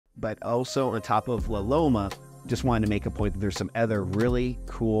but also on top of La Loma, just wanted to make a point that there's some other really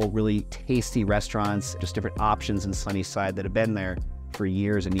cool, really tasty restaurants, just different options in Sunnyside that have been there for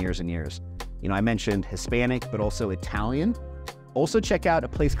years and years and years. You know, I mentioned Hispanic, but also Italian. Also check out a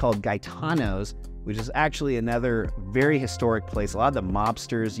place called Gaetano's, which is actually another very historic place. A lot of the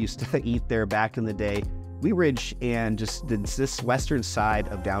mobsters used to eat there back in the day. Wheat Ridge and just this western side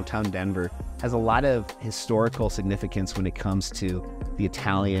of downtown Denver has a lot of historical significance when it comes to the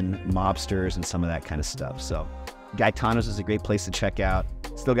Italian mobsters and some of that kind of stuff. So Gaetano's is a great place to check out.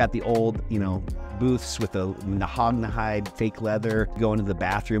 Still got the old, you know, booths with the hide, fake leather. Go into the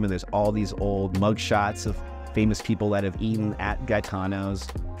bathroom and there's all these old mug shots of famous people that have eaten at Gaetano's.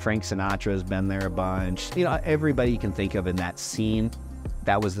 Frank Sinatra has been there a bunch. You know, everybody you can think of in that scene.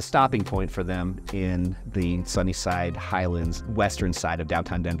 That was the stopping point for them in the Sunnyside, Highlands, western side of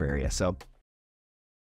downtown Denver area. So